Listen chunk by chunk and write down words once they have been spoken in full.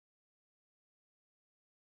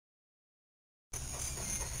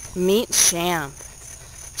Meet Champ.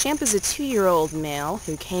 Champ is a 2-year-old male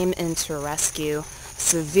who came into rescue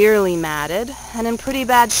severely matted and in pretty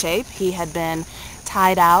bad shape. He had been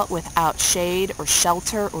tied out without shade or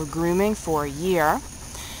shelter or grooming for a year.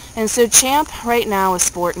 And so Champ right now is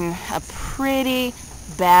sporting a pretty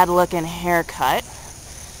bad-looking haircut.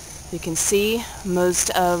 You can see most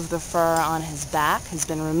of the fur on his back has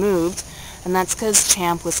been removed, and that's because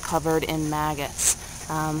Champ was covered in maggots,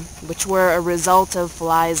 which were a result of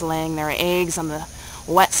flies laying their eggs on the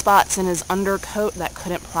wet spots in his undercoat that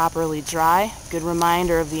couldn't properly dry. Good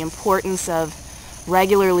reminder of the importance of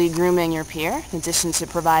regularly grooming your peer, in addition to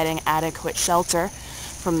providing adequate shelter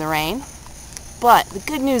from the rain. But the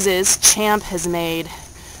good news is Champ has made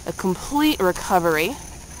a complete recovery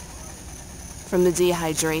from the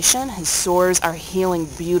dehydration. His sores are healing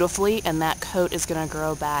beautifully, and that coat is going to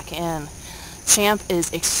grow back in. Champ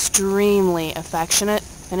is extremely affectionate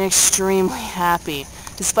and extremely happy.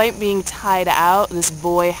 Despite being tied out, this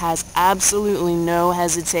boy has absolutely no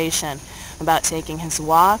hesitation about taking his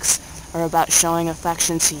walks or about showing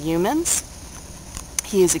affection to humans.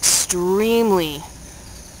 He is extremely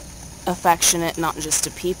affectionate, not just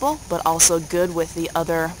to people, but also good with the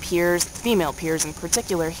other peers, female peers in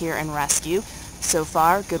particular here in rescue. So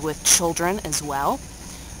far, good with children as well.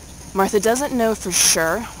 Martha doesn't know for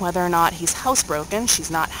sure whether or not he's housebroken. She's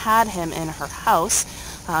not had him in her house.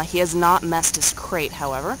 He has not messed his crate,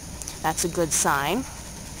 however. That's a good sign.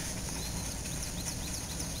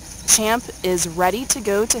 Champ is ready to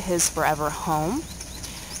go to his forever home.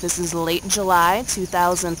 This is late July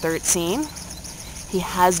 2013. He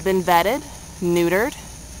has been vetted, neutered,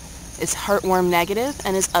 is heartworm negative,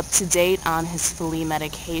 and is up to date on his flea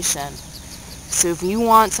medication. So if you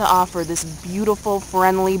want to offer this beautiful,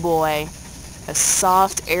 friendly boy a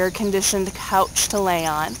soft, air-conditioned couch to lay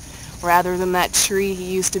on, rather than that tree he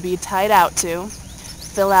used to be tied out to,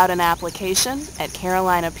 fill out an application at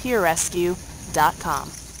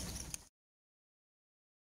CarolinaPeerRescue.com.